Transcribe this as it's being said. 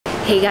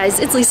Hey guys,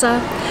 it's Lisa.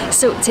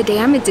 So today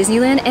I'm at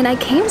Disneyland and I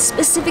came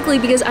specifically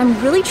because I'm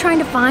really trying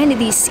to find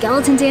the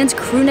Skeleton Dance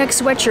crew neck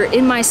sweatshirt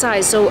in my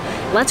size. So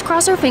let's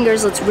cross our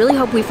fingers, let's really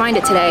hope we find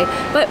it today.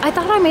 But I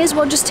thought I may as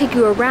well just take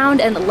you around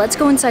and let's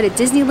go inside of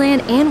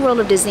Disneyland and World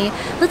of Disney.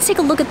 Let's take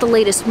a look at the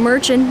latest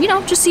merch and, you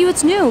know, just see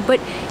what's new. But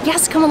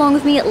yes, come along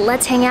with me,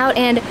 let's hang out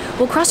and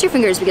we'll cross your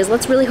fingers because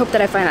let's really hope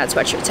that I find that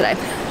sweatshirt today.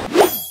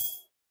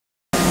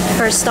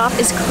 First stop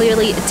is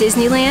clearly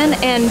Disneyland,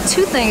 and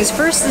two things.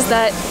 First is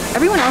that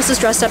everyone else is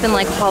dressed up in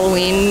like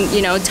Halloween,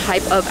 you know,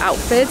 type of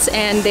outfits,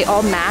 and they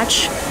all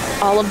match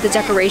all of the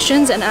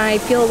decorations, and I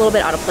feel a little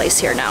bit out of place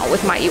here now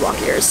with my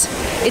Ewok ears.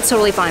 It's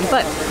totally fine,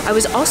 but I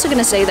was also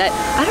gonna say that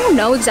I don't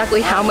know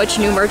exactly how much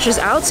new merch is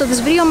out, so this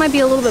video might be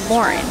a little bit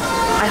boring.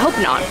 I hope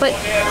not, but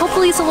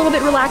hopefully it's a little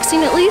bit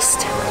relaxing at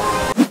least.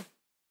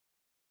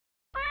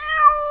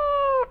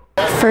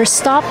 First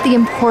stop, the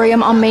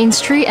Emporium on Main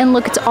Street, and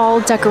look, it's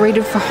all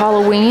decorated for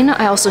Halloween.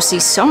 I also see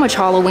so much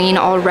Halloween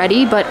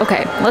already, but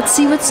okay, let's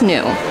see what's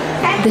new.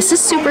 This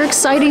is super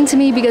exciting to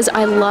me because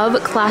I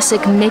love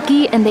classic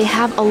Mickey and they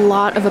have a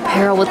lot of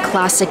apparel with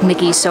classic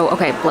Mickey. So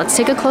okay, let's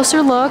take a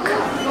closer look.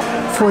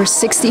 For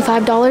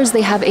 $65,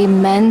 they have a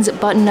men's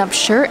button-up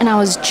shirt, and I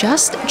was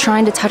just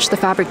trying to touch the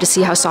fabric to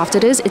see how soft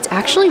it is. It's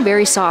actually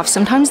very soft.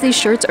 Sometimes these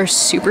shirts are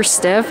super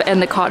stiff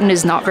and the cotton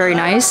is not very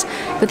nice,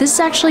 but this is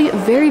actually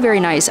very,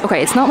 very nice.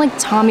 Okay, it's not like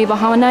Tommy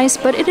Bahama nice,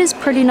 but it is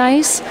pretty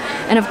nice.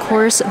 And of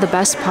course, the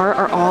best part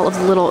are all of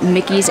the little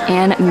Mickeys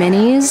and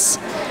Minnies.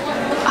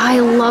 I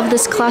love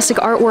this classic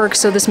artwork,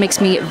 so this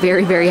makes me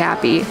very, very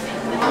happy.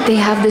 They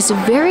have this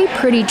very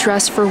pretty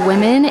dress for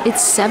women.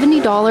 It's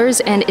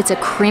 $70 and it's a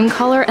cream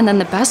color, and then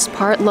the best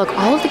part, look,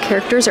 all of the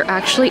characters are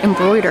actually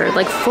embroidered,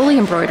 like fully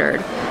embroidered.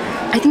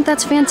 I think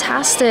that's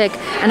fantastic,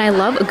 and I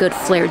love a good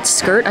flared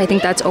skirt. I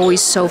think that's always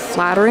so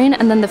flattering.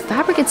 And then the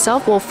fabric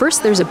itself, well,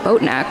 first there's a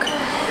boat neck,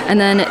 and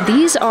then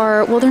these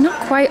are, well, they're not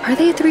quite, are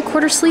they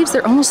 3/4 sleeves?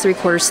 They're almost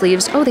 3/4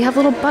 sleeves. Oh, they have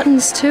little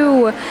buttons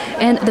too.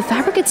 And the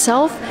fabric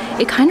itself,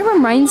 it kind of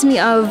reminds me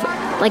of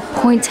like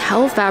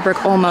pointel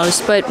fabric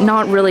almost, but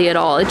not really at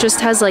all. It just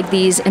has like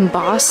these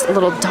embossed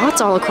little dots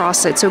all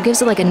across it, so it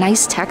gives it like a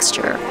nice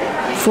texture.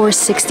 For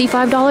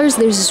 $65,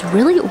 there's this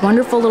really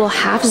wonderful little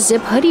half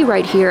zip hoodie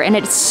right here, and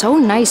it's so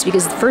nice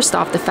because first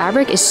off, the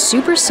fabric is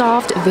super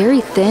soft,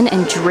 very thin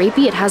and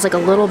drapey. It has like a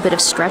little bit of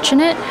stretch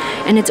in it,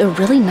 and it's a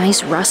really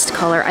nice rust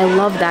color. I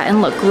love that.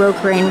 And look,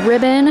 grosgrain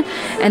ribbon,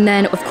 and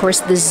then of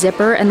course the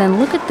zipper, and then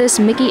look at this,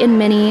 Mickey and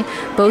Minnie,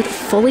 both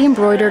fully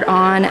embroidered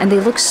on, and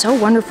they look so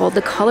wonderful.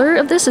 The color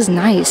of this is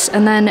nice.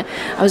 And then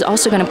I was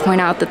also going to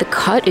point out that the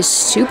cut is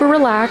super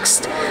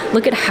relaxed.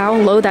 Look at how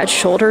low that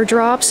shoulder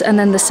drops, and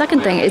then the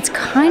second thing, it's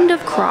kind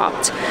of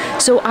cropped.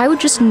 So I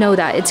would just know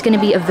that it's going to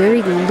be a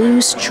very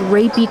loose,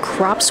 drapey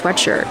crop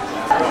sweatshirt.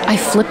 I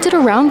flipped it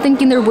around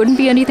thinking there wouldn't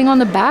be anything on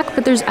the back,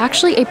 but there's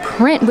actually a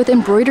print with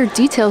embroidered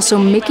details. So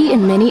Mickey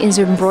and Minnie is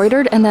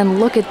embroidered, and then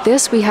look at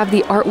this, we have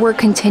the artwork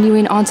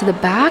continuing onto the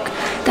back.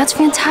 That's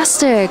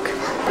fantastic.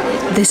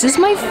 This is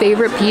my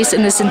favorite piece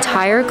in this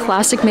entire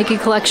classic Mickey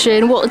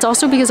collection. Well, it's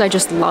also because I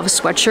just love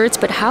sweatshirts,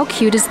 but how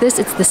cute is this?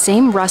 It's the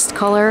same rust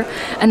color,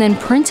 and then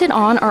printed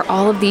on are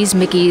all of these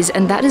Mickeys,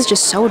 and that is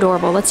just so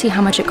adorable. Let's see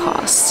how much it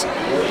costs.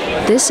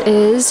 This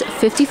is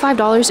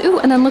 $55. Ooh,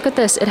 and then look at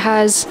this. It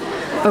has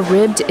a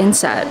ribbed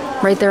inset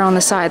right there on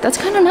the side. That's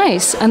kind of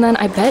nice. And then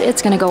I bet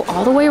it's gonna go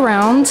all the way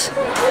around.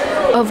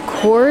 Of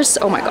course,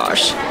 oh my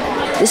gosh.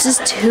 This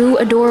is too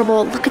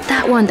adorable. Look at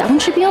that one. That one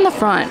should be on the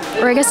front.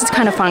 Or I guess it's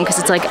kind of fun because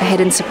it's like a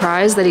hidden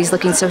surprise that he's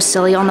looking so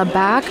silly on the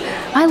back.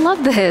 I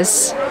love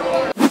this.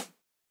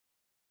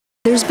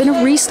 There's been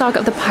a restock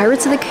of the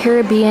Pirates of the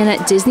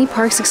Caribbean Disney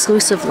Parks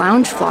exclusive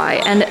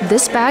Loungefly, and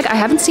this bag, I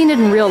haven't seen it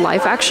in real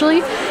life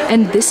actually,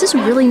 and this is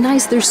really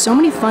nice. There's so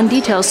many fun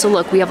details. So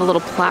look, we have a little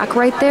plaque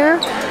right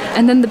there,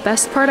 and then the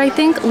best part, I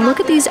think,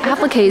 look at these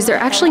appliques. They're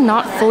actually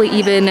not fully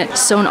even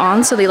sewn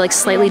on, so they like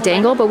slightly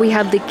dangle, but we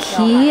have the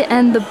key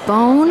and the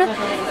bone.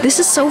 This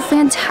is so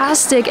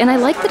fantastic, and I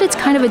like that it's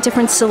kind of a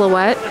different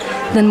silhouette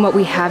than what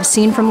we have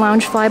seen from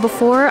Loungefly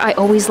before. I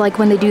always like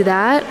when they do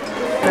that.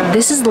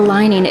 This is the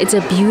lining. It's a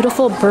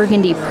beautiful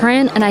burgundy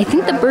print, and I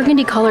think the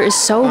burgundy color is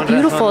so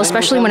beautiful,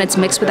 especially when it's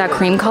mixed with that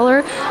cream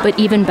color. But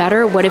even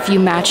better, what if you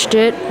matched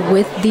it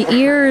with the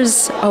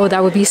ears? Oh,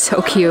 that would be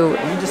so cute.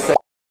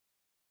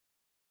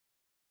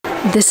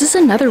 This is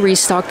another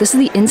restock. This is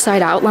the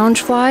Inside Out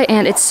Loungefly,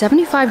 and it's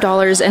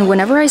 $75, and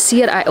whenever I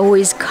see it, I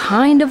always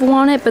kind of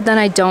want it, but then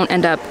I don't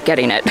end up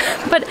getting it.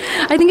 But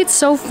I think it's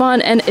so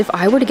fun, and if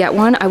I were to get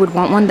one, I would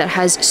want one that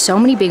has so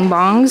many bing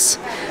bongs.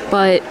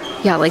 But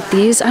yeah, like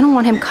these, I don't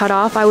want him cut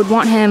off. I would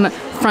want him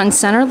front and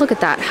center. Look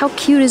at that. How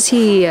cute is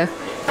he?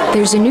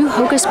 There's a new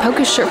Hocus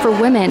Pocus shirt for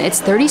women.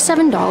 It's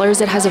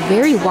 $37. It has a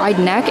very wide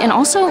neck, and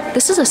also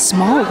this is a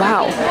small,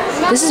 wow.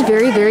 This is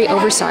very, very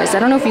oversized. I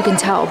don't know if you can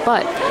tell,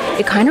 but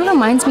it kind of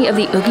reminds me of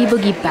the Oogie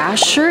Boogie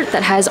Bash shirt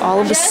that has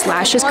all of the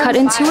slashes cut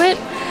into it.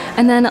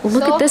 And then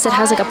look at this, it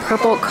has like a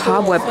purple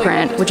cobweb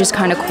print, which is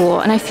kind of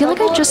cool. And I feel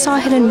like I just saw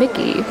Hidden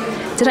Mickey.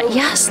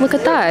 Yes, look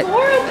at that.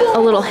 A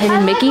little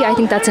hidden Mickey. I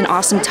think that's an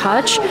awesome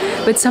touch.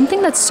 But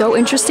something that's so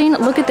interesting,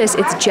 look at this.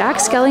 It's Jack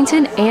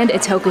Skellington and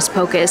it's Hocus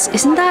Pocus.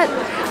 Isn't that,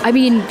 I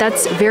mean,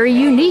 that's very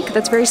unique.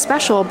 That's very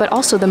special. But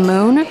also the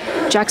moon,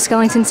 Jack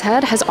Skellington's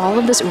head has all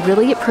of this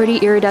really pretty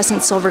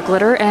iridescent silver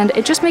glitter, and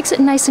it just makes it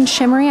nice and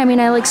shimmery. I mean,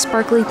 I like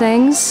sparkly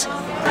things.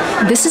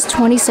 This is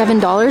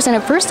 $27, and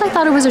at first I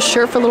thought it was a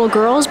shirt for little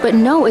girls, but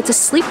no, it's a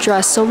sleep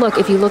dress. So look,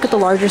 if you look at the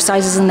larger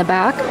sizes in the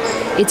back,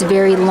 it's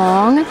very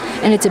long,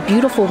 and it's a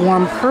beautiful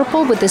warm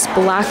purple with this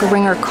black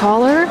ringer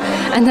collar.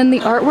 And then the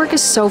artwork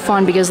is so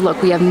fun because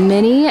look, we have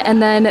Minnie,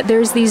 and then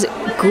there's these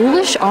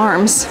ghoulish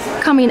arms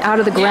coming out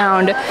of the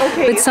ground.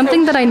 But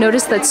something that I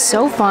noticed that's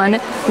so fun,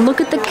 look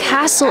at the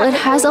castle. It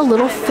has a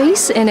little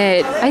face in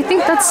it. I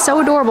think that's so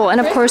adorable. And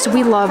of course,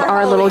 we love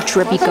our little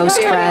drippy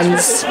ghost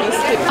friends.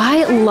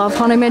 I love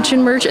Haunted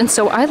Mansion merch, and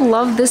so I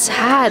love this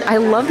hat. I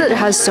love that it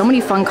has so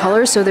many fun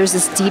colors. So there's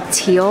this deep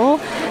teal,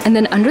 and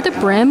then under the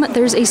brim,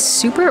 there's a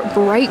super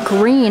bright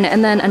green,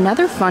 and then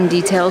another fun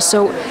detail.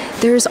 So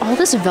there's all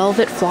this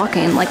velvet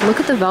flocking. Like, look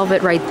at the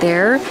velvet right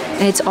there.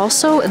 And it's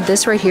also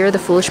this right here, the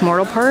Foolish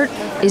Mortal part,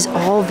 is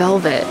all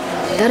velvet.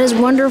 That is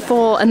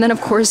wonderful. And then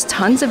of course,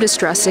 tons of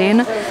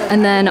distressing.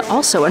 And then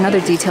also another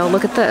detail,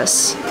 look at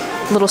this.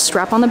 Little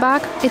strap on the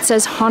back. It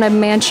says Haunted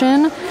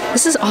Mansion.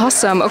 This is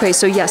awesome. Okay,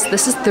 so yes,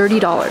 this is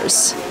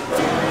 $30.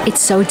 It's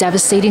so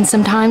devastating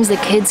sometimes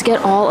that kids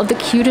get all of the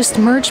cutest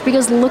merch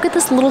because look at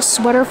this little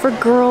sweater for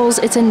girls.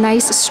 It's a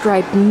nice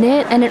striped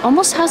knit, and it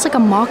almost has like a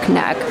mock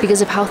neck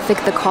because of how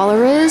thick the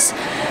collar is.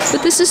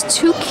 But this is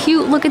too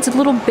cute. Look, it's a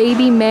little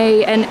baby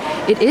May, and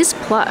it is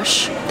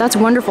plush. That's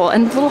wonderful.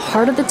 And the little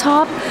heart at the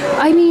top.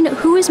 I mean,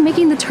 who is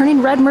making the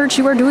Turning Red merch?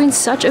 You are doing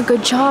such a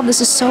good job.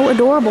 This is so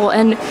adorable.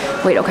 And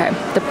wait, okay,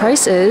 the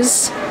price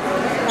is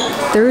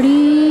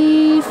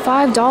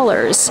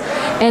 $35.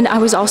 And I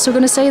was also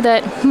gonna say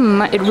that,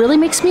 it really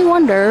makes me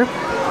wonder,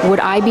 would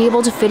I be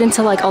able to fit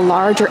into like a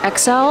large or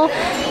XL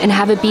and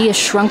have it be a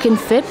shrunken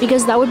fit?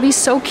 Because that would be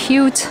so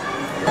cute.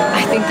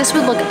 I think this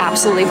would look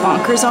absolutely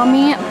bonkers on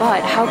me,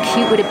 but how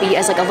cute would it be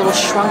as like a little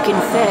shrunken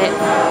fit?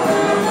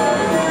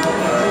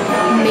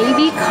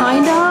 Maybe,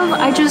 kind of.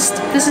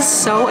 This is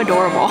so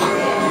adorable.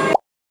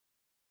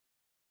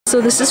 So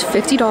this is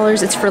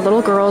 $50. It's for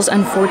little girls,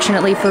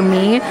 unfortunately for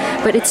me,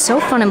 but it's so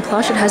fun and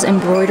plush. It has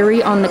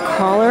embroidery on the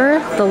collar.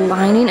 The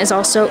lining is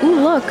also, ooh,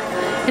 look,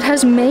 it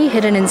has May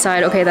hidden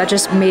inside. Okay, that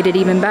just made it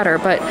even better,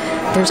 but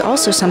there's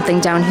also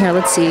something down here.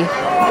 Let's see.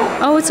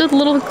 Oh, it's a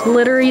little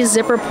glittery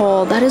zipper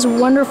pull. That is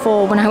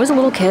wonderful. When I was a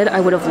little kid, I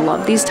would have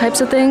loved these types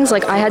of things.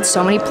 Like, I had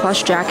so many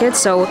plush jackets,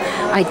 so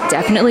I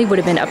definitely would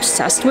have been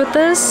obsessed with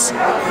this.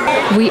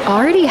 We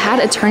already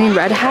had a Turning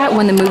Red hat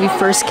when the movie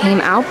first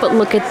came out, but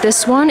look at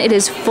this one. It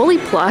is fully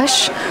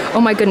plush. Oh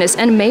my goodness.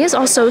 And May is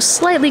also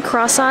slightly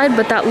cross-eyed,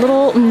 but that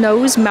little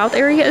nose mouth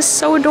area is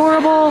so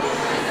adorable.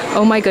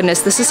 Oh my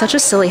goodness. This is such a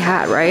silly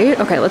hat, right?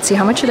 Okay, let's see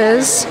how much it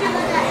is.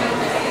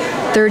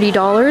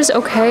 $30.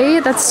 Okay,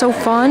 that's so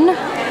fun.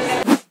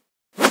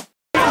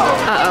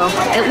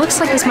 It looks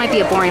like this might be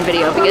a boring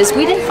video because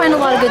we didn't find a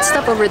lot of good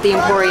stuff over at the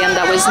Emporium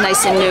that was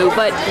nice and new,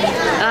 but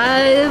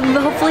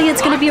hopefully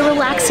it's going to be a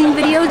relaxing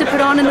video to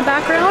put on in the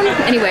background.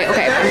 Anyway,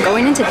 okay, I'm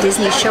going into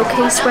Disney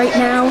Showcase right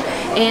now,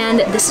 and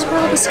this is where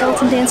all the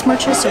skeleton dance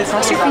merch is, so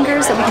cross your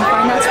fingers that we can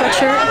find that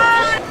sweatshirt.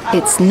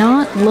 It's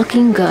not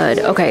looking good.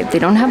 Okay, they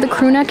don't have the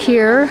crew neck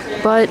here,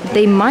 but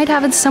they might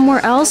have it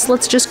somewhere else.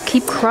 Let's just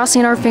keep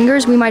crossing our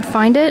fingers. We might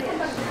find it.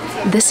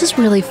 This is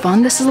really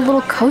fun. This is a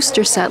little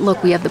coaster set.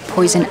 Look, we have the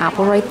poison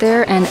apple right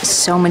there and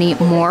so many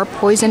more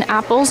poison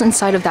apples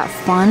inside of that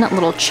fun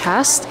little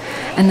chest.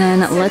 And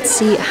then let's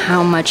see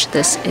how much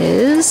this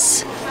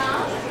is.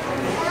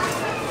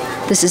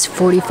 This is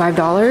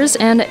 $45,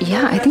 and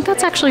yeah, I think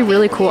that's actually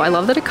really cool. I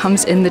love that it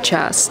comes in the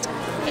chest.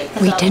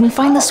 We didn't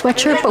find the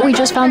sweatshirt, but we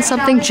just found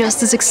something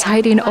just as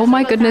exciting. Oh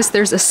my goodness,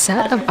 there's a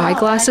set of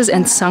eyeglasses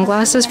and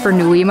sunglasses for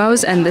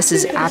Nuimos, and this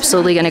is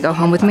absolutely gonna go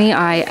home with me.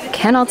 I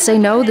cannot say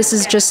no. This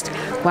is just,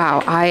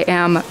 wow, I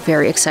am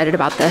very excited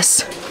about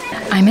this.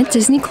 I'm at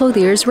Disney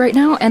Clothiers right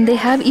now, and they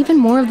have even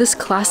more of this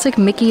classic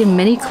Mickey and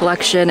Minnie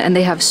collection, and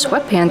they have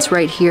sweatpants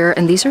right here,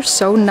 and these are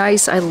so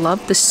nice. I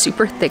love the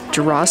super thick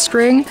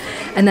drawstring,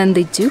 and then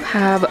they do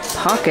have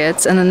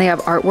pockets, and then they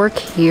have artwork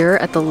here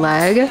at the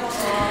leg.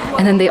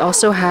 And then they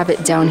also have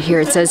it down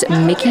here. It says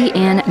Mickey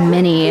and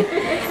Minnie,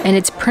 and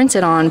it's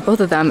printed on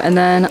both of them. And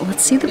then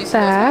let's see the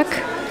back.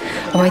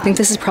 Oh, I think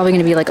this is probably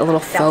going to be like a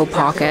little faux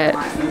pocket.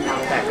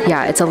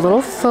 Yeah, it's a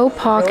little faux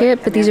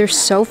pocket, but these are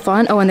so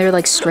fun. Oh, and they're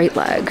like straight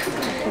leg.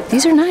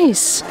 These are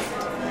nice.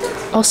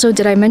 Also,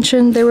 did I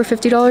mention they were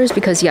 $50?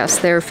 Because yes,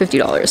 they're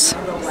 $50.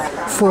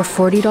 For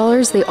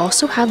 $40, they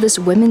also have this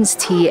women's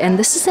tee, and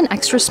this is an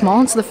extra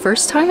small. It's the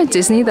first time at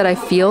Disney that I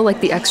feel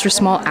like the extra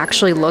small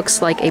actually looks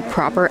like a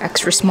proper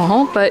extra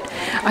small, but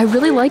I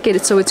really like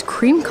it. So it's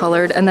cream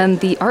colored, and then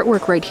the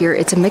artwork right here,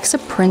 it's a mix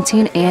of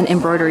printing and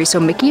embroidery. So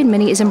Mickey and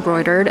Minnie is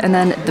embroidered, and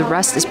then the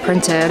rest is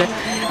printed.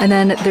 And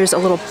then there's a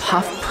little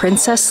puff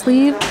princess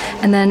sleeve,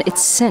 and then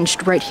it's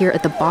cinched right here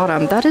at the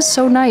bottom. That is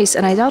so nice,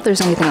 and I doubt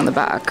there's anything on the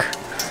back.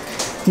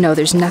 No,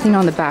 there's nothing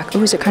on the back.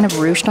 Oh, is it kind of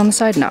ruched on the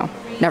side? No,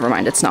 never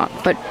mind, it's not.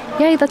 But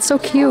yay, that's so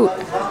cute.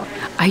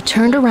 I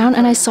turned around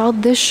and I saw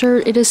this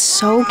shirt. It is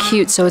so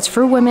cute. So it's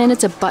for women.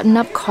 It's a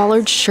button-up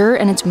collared shirt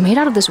and it's made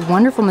out of this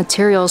wonderful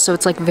material. So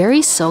it's like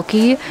very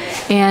silky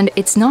and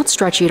it's not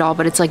stretchy at all,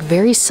 but it's like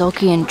very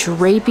silky and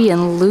drapey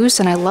and loose,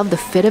 and I love the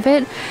fit of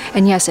it.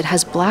 And yes, it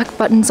has black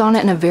buttons on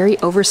it and a very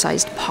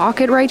oversized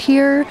pocket right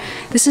here.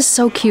 This is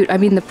so cute. I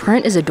mean, the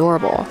print is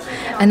adorable.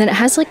 And then it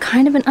has like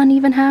kind of an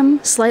uneven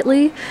hem,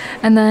 slightly.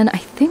 And then I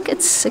think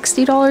it's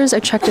 $60. I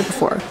checked it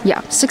before.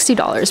 Yeah,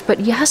 $60.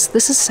 But yes,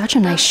 this is such a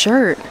nice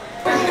shirt.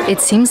 It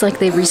seems like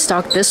they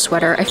restocked this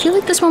sweater. I feel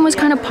like this one was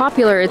kind of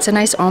popular. It's a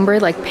nice ombre,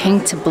 like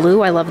pink to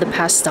blue. I love the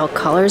pastel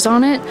colors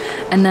on it.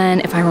 And then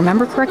if I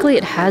remember correctly,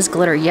 it has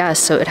glitter. Yes,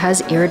 so it has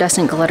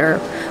iridescent glitter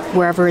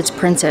wherever it's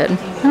printed.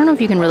 I don't know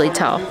if you can really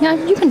tell. Yeah,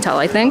 you can tell,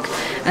 I think.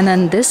 And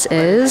then this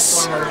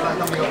is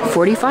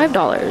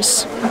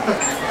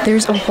 $45.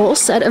 There's a whole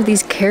set of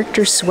these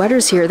character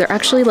sweaters here. They're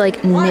actually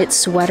like knit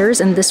sweaters,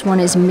 and this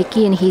one is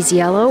Mickey and he's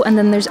yellow. And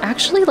then there's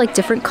actually like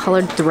different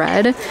colored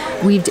thread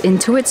weaved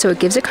into it, so it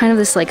gives it kind of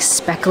this like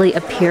speckly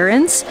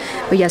appearance.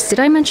 But yes, did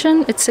I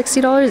mention it's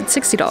 $60? It's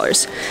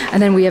 $60.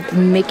 And then we have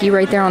Mickey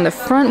right there on the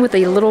front with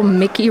a little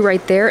Mickey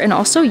right there. And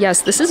also,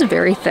 yes, this is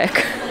very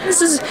thick.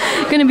 This is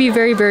gonna be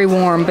very, very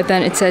warm. But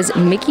then it says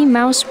Mickey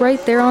Mouse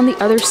right there on the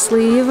other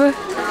sleeve.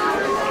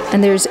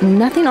 And there's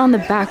nothing on the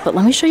back, but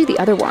let me show you the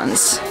other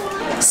ones.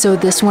 So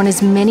this one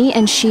is Minnie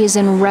and she is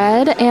in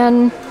red,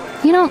 and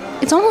you know,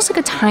 it's almost like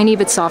a tiny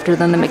bit softer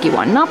than the Mickey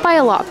one. Not by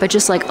a lot, but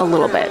just like a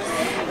little bit.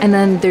 And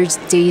then there's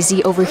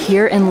Daisy over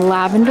here in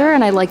lavender,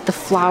 and I like the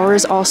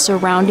flowers all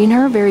surrounding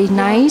her, very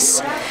nice.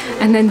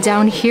 And then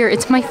down here,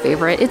 it's my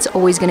favorite. It's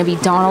always gonna be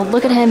Donald.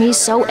 Look at him, he's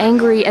so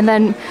angry. And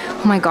then,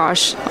 oh my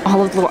gosh,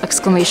 all of the little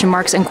exclamation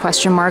marks and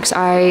question marks.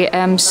 I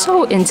am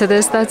so into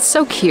this, that's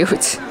so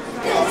cute.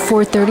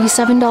 For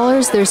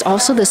 $37, there's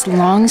also this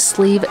long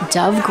sleeve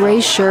dove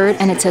gray shirt,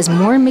 and it says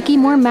more Mickey,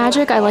 more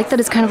magic. I like that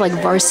it's kind of like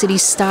varsity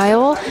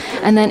style,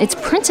 and then it's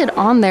printed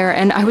on there,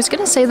 and I was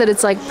gonna say that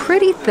it's like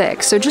pretty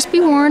thick, so just be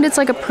warned, it's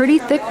like a pretty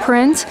thick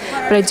print,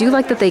 but I do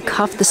like that they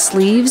cuff the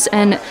sleeves,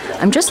 and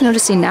I'm just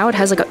noticing now it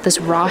has like this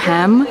raw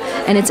hem,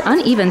 and it's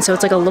uneven, so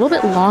it's like a little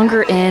bit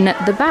longer in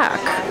the back.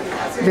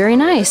 Very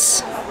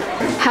nice.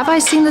 Have I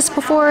seen this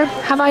before?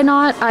 Have I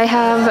not? I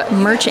have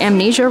merch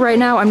amnesia right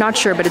now. I'm not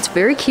sure, but it's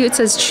very cute. It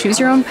says choose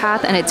your own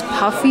path, and it's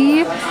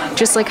puffy,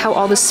 just like how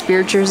all the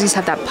Spirit jerseys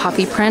have that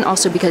puffy print.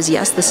 Also because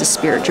yes, this is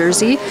Spirit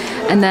jersey.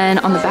 And then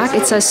on the back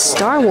it says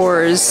Star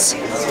Wars,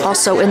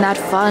 also in that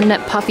fun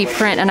puffy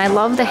print. And I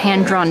love the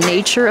hand-drawn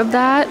nature of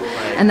that.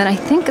 And then I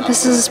think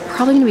this is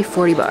probably gonna be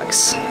 40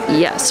 bucks.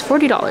 Yes,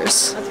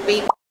 $40.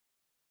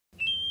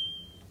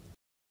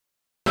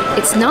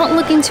 It's not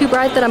looking too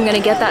bright that I'm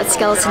gonna get that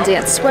skeleton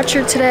dance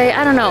sweatshirt today.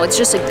 I don't know, it's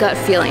just a gut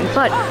feeling.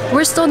 But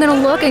we're still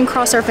gonna look and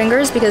cross our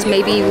fingers because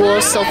maybe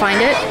we'll still find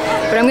it.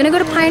 But I'm gonna go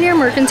to Pioneer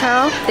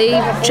Mercantile. They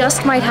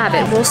just might have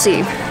it, we'll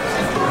see.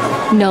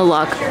 No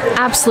luck,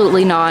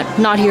 absolutely not.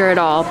 Not here at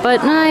all. But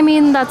I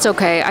mean, that's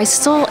okay. I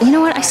still, you know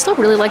what? I still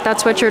really like that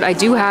sweatshirt. I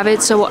do have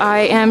it, so I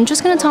am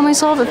just gonna tell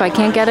myself if I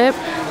can't get it,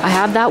 I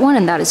have that one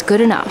and that is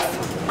good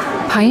enough.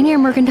 Pioneer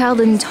Mercantile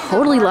didn't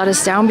totally let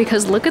us down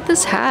because look at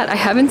this hat. I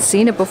haven't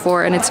seen it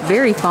before and it's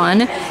very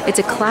fun. It's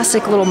a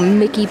classic little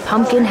Mickey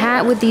pumpkin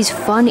hat with these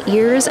fun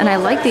ears, and I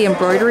like the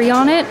embroidery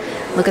on it.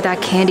 Look at that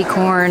candy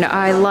corn.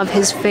 I love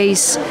his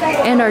face,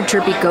 and our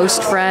drippy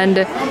ghost friend,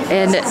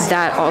 and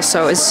that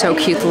also is so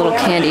cute, the little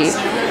candy.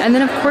 And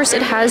then of course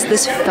it has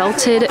this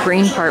felted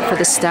green part for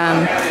the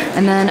stem.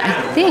 And then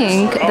I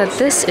think that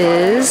this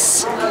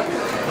is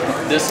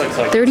This looks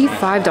like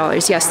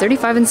 $35. Yes,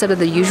 $35 instead of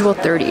the usual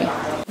 $30.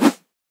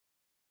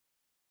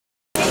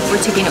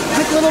 We're taking a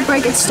quick little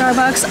break at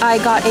Starbucks. I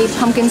got a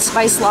pumpkin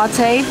spice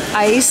latte,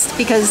 iced,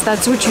 because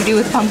that's what you do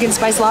with pumpkin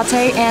spice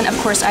latte. And of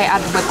course I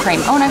added whipped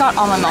cream. Oh, and I got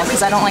almond milk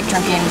because I don't like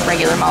drinking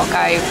regular milk.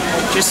 I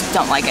just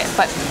don't like it.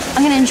 But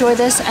I'm gonna enjoy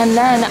this, and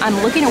then I'm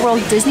looking at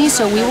World of Disney,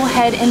 so we will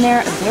head in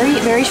there very,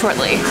 very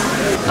shortly.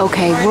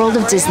 Okay, World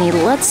of Disney,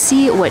 let's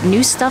see what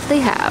new stuff they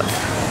have.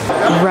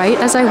 Right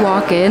as I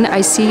walk in,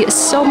 I see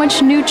so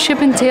much new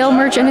Chip and Dale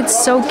merch, and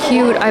it's so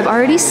cute. I've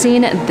already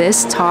seen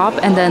this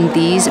top and then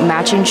these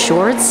matching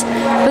shorts,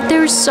 but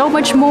there's so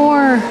much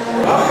more.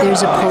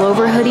 There's a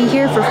pullover hoodie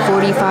here for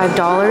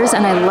 $45,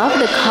 and I love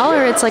the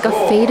color. It's like a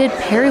faded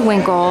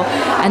periwinkle,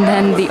 and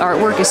then the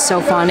artwork is so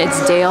fun.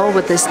 It's Dale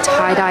with this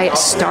tie-dye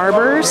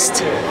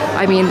starburst.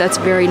 I mean, that's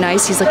very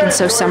nice. He's looking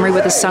so summery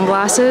with his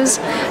sunglasses.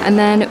 And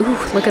then,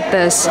 ooh, look at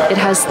this. It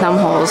has thumb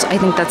holes. I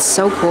think that's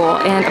so cool.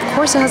 And of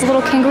course it has a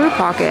little kangaroo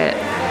pocket.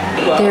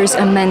 There's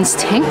a men's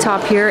tank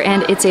top here,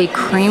 and it's a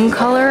cream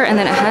color, and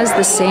then it has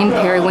the same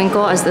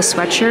periwinkle as the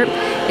sweatshirt.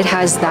 It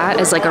has that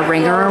as like a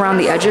ringer around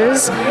the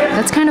edges.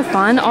 That's kind of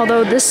fun,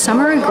 although this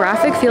summer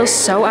graphic feels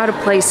so out of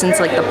place since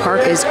like the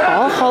park is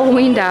all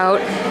Halloweened out,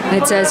 and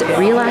it says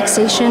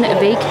relaxation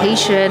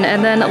vacation,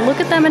 and then look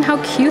at them and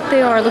how cute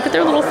they are. Look at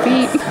their little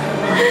feet.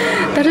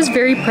 That is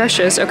very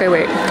precious. Okay,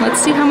 wait,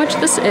 let's see how much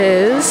this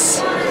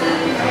is.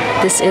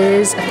 This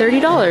is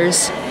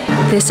 $30.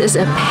 This is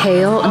a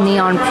pale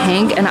neon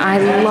pink and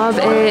I love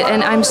it.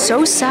 And I'm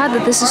so sad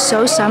that this is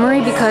so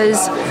summery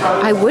because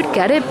I would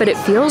get it, but it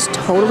feels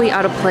totally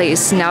out of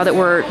place now that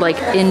we're like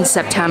in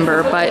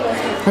September. But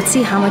let's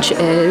see how much it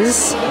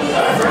is.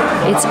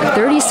 It's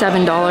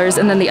 $37.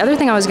 And then the other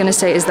thing I was gonna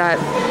say is that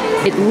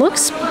it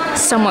looks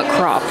somewhat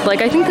cropped.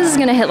 Like I think this is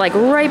gonna hit like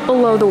right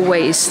below the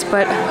waist,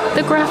 but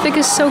the graphic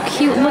is so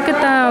cute. Look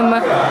at them.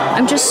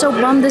 I'm just so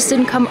bummed this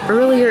didn't come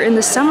earlier in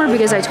the summer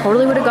because I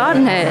totally would have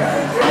gotten it.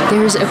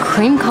 There's a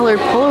cream colored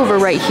pullover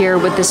right here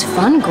with this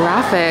fun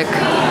graphic.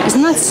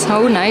 Isn't that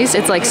so nice?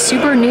 It's like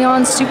super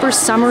neon, super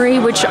summery,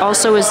 which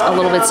also is a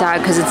little bit sad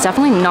because it's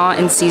definitely not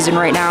in season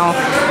right now,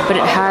 but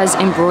it has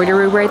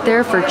embroidery right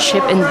there for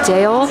Chip and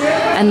Dale.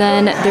 And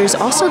then there's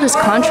also this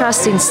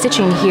contrasting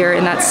stitching here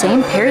in that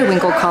same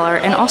periwinkle color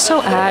and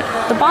also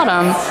at the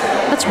bottom.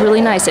 That's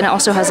really nice. And it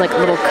also has like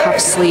little cuff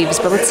sleeves,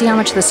 but let's see how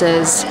much this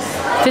is.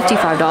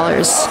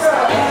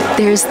 $55.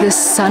 There's this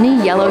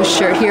sunny yellow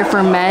shirt here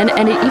for men,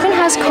 and it even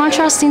has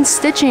contrasting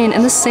stitching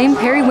in the same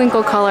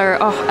periwinkle color.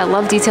 Oh, I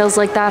love details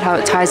like that, how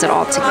it ties it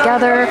all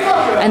together.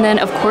 And then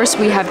of course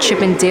we have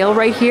Chip and Dale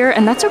right here,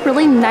 and that's a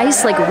really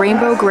nice like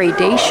rainbow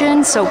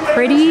gradation, so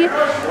pretty.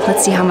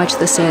 Let's see how much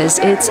this is.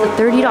 It's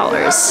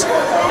 $30.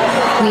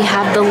 We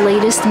have the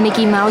latest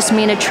Mickey Mouse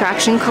main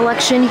attraction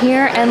collection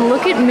here, and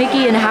look at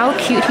Mickey and how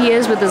cute he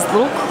is with his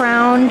little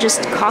crown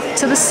just cocked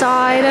to the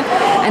side.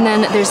 And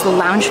then there's the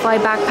Loungefly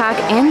backpack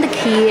and the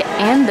key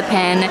and the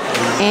pen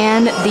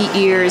and the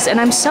ears. And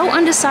I'm so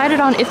undecided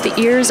on if the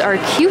ears are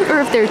cute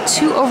or if they're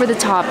too over the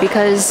top,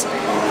 because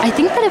I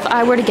think that if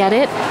I were to get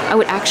it, I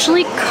would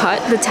actually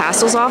cut the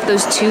tassels off,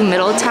 those two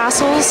middle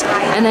tassels,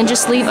 and then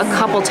just leave a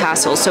couple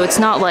tassels so it's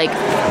not like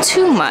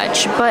too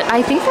much. But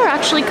I think they're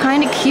actually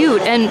kind of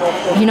cute. And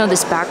you know,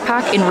 this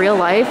backpack in real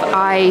life,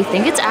 I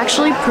think it's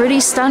actually pretty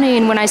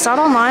stunning. When I saw it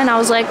online, I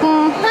was like,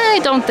 I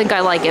don't think I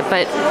like it,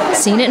 but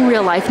seeing it in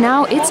real life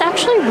now, it's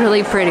actually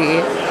really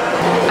pretty.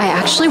 I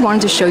actually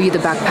wanted to show you the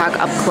backpack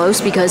up close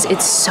because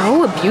it's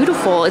so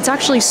beautiful. It's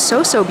actually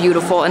so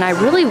beautiful, and I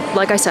really,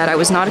 like I said, I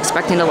was not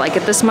expecting to like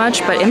it this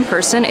much, but in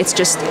person it's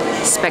just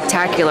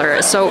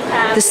spectacular. So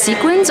the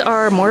sequins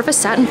are more of a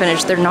satin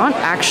finish. They're not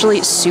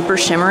actually super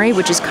shimmery,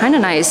 which is kind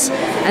of nice.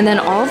 And then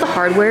all of the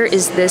hardware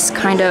is this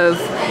kind of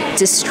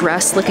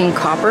distressed looking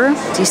copper.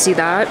 Do you see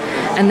that?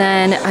 And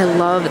then I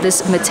love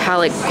this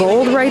metallic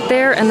gold right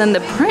there, and then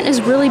the print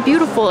is really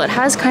beautiful. It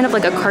has kind of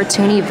like a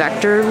cartoony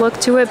vector look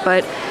to it,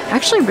 but I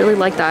actually really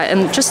like that,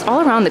 and just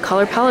all around the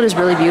color palette is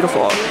really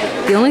beautiful.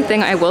 The only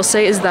thing I will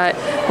say is that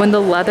when the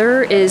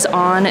leather is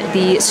on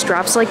the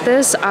straps like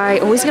this, I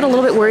always get a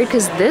little bit worried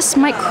because this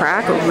might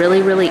crack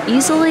really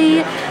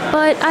easily,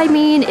 but I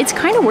mean, it's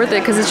kind of worth it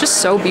because it's just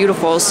so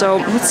beautiful. So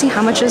let's see,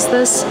 how much is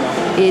this?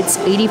 It's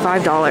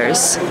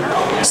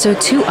 $85. So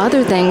two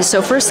other things.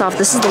 So first off,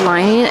 this is the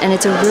lining, and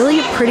it's a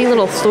really pretty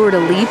little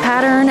fleur-de-lis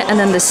pattern. And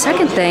then the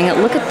second thing,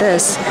 look at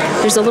this.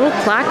 There's a little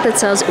plaque that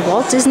says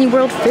Walt Disney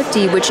World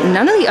 50, which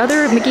none of the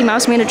other Mickey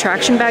Mouse main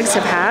attraction bags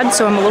have had,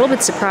 so I'm a little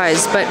bit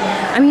surprised. But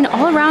I mean,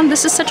 all around,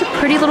 this is such a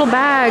pretty little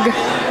bag.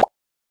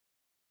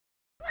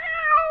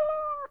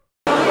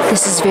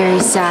 This is very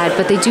sad,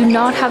 but they do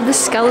not have the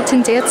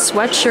skeleton dance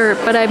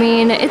sweatshirt, but I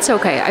mean, it's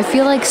okay. I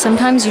feel like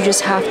sometimes you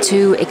just have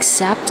to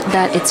accept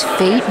that it's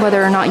fate,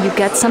 whether or not you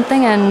get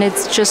something, and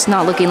it's just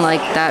not looking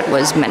like that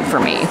was meant for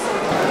me.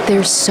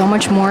 There's so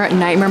much more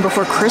Nightmare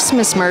Before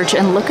Christmas merch,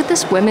 and look at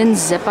this women's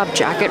zip-up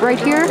jacket right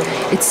here.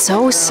 It's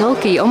so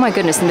silky. Oh my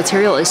goodness, the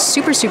material is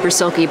super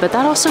silky, but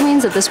that also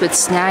means that this would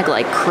snag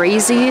like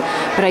crazy.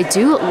 But I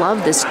do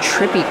love this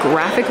trippy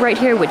graphic right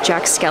here with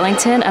Jack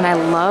Skellington, and I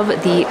love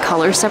the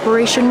color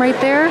separation right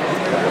there.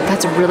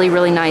 That's really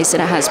nice,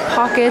 and it has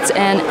pockets,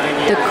 and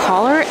the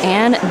collar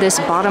and this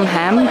bottom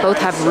hem both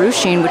have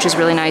ruching, which is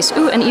really nice.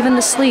 Ooh, and even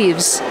the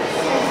sleeves.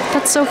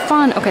 That's so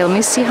fun. Okay, let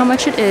me see how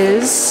much it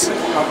is.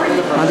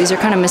 Oh, these are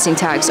kind of missing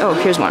tags. Oh,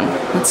 here's one.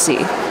 Let's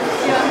see.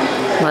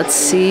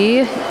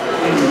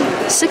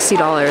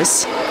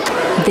 $60.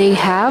 They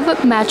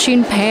have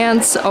matching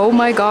pants. Oh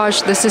my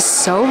gosh, this is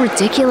so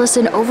ridiculous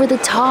and over the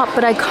top,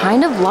 but I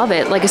kind of love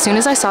it. Like, as soon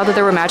as I saw that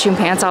there were matching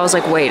pants, I was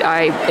like, wait,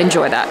 I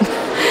enjoy that.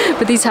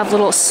 But these have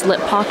little slip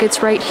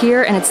pockets right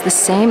here, and it's the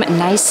same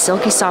nice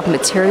silky soft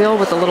material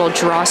with a little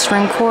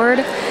drawstring cord.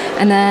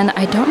 And then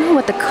I don't know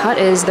what the cut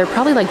is. They're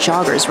probably like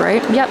joggers,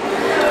 right? Yep,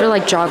 they're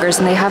like joggers,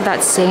 and they have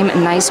that same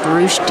nice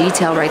ruche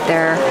detail right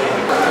there.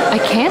 I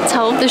can't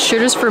tell if this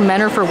shirt is for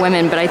men or for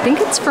women, but I think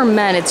it's for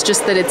men. It's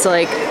just that it's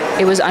like,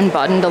 it was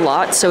unbuttoned a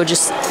lot, so it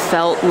just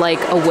felt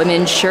like a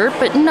women's shirt,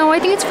 but no, I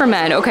think it's for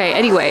men. Okay,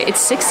 anyway, it's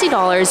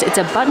 $60. It's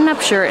a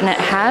button-up shirt, and it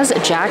has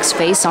Jack's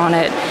face on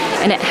it,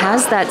 and it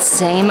has that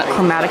same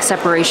chromatic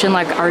separation,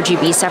 like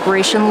RGB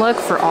separation look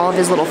for all of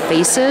his little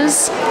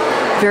faces.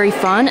 Very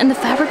fun, and the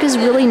fabric is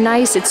really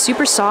nice. It's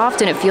super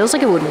soft, and it feels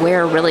like it would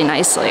wear really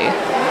nicely.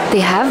 They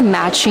have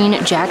matching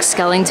Jack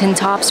Skellington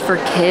tops for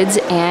kids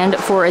and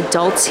for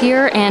adults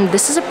here, and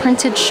this is a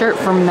printed shirt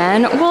for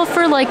men, well,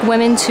 for like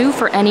women too,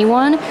 for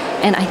anyone,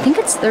 and I think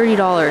it's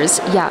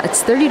 $30. Yeah,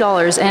 it's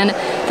 $30, and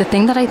the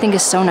thing that I think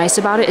is so nice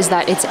about it is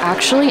that it's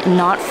actually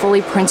not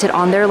fully printed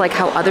on there like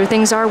how other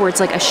things are, where it's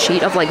like a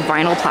sheet of like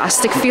vinyl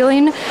plastic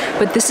feeling,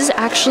 but this is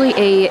actually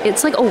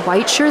it's like a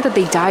white shirt that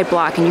they dyed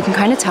black, and you can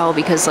kind of tell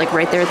because like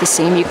right there at the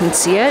seam you can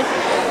see it,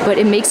 but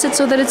it makes it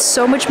so that it's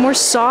so much more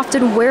soft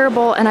and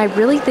wearable, and I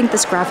really think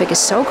this graphic is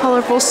so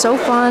colorful, so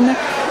fun.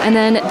 And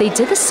then they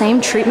did the same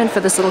treatment for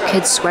this little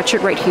kid's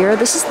sweatshirt right here.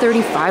 This is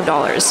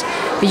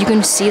 $35, but you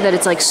can see that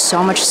it's like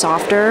so much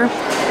softer.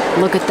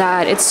 Look at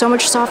that. It's so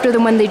much softer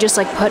than when they just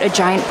like put a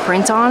giant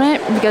print on it,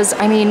 because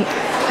I mean,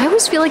 I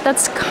always feel like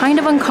that's kind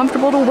of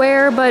uncomfortable to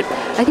wear, but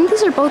I think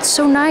these are both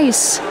so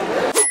nice.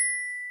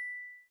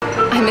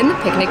 I'm in the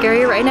picnic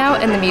area right now,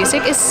 and the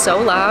music is so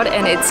loud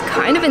and it's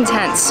kind of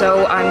intense,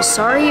 so I'm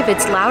sorry if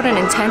it's loud and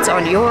intense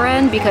on your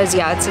end, because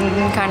yeah, it's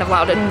kind of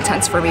loud and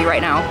intense for me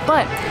right now.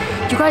 But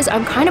you guys,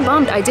 I'm kind of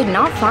bummed I did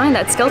not find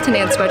that Skeleton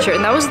Dance sweatshirt,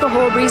 and that was the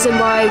whole reason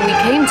why we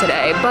came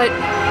today, but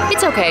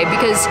it's okay,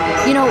 because,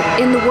 you know,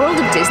 in the world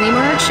of Disney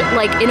merch,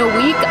 like in a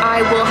week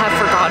I will have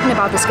forgotten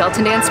about the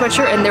Skeleton Dance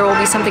sweatshirt and there will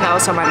be something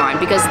else on my mind,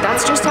 because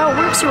that's just how it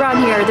works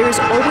around here. There's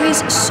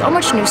always so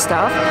much new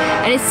stuff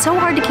and it's so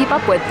hard to keep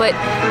up with, but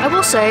I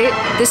will say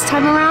this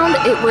time around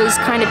it was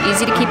kind of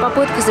easy to keep up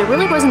with because there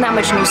really wasn't that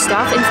much new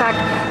stuff. In fact,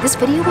 this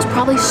video was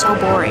probably so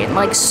boring,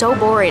 like so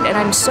boring, and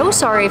I'm so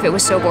sorry if it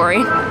was so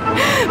boring.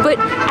 But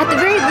at the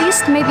very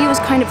least, maybe it was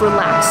kind of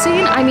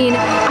relaxing. I mean,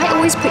 I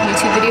always put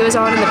YouTube videos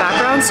on in the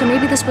background, so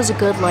maybe this was a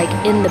good like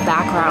in the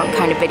background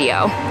kind of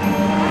video.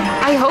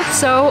 I hope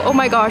so. Oh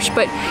my gosh.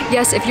 But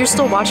yes, if you're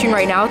still watching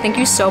right now, thank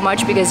you so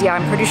much, because yeah,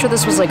 I'm pretty sure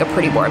this was like a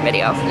pretty boring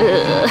video.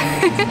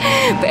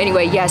 But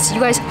anyway, yes, you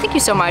guys, thank you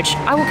so much.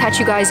 I will catch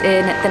you guys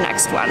in the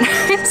next one.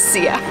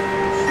 See ya.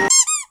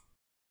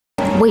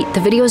 Wait,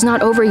 the video's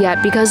not over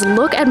yet, because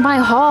look at my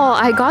haul.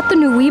 I got the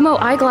new Wemo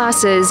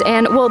eyeglasses,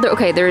 and well,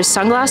 okay, there's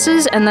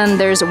sunglasses and then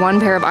there's one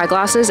pair of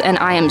eyeglasses, and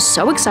I am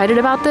so excited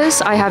about this.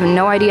 I have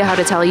no idea how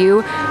to tell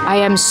you. I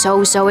am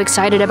so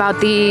excited about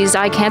these.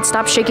 I can't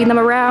stop shaking them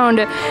around.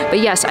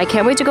 But yes, I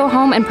can't wait to go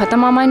home and put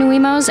them on my new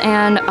Wemos,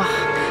 and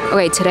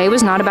okay, today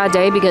was not a bad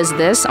day because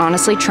this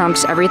honestly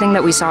trumps everything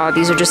that we saw.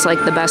 These are just like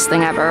the best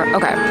thing ever.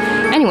 Okay,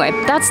 anyway,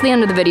 that's the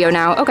end of the video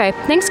now. Okay,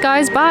 thanks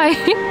guys,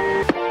 bye.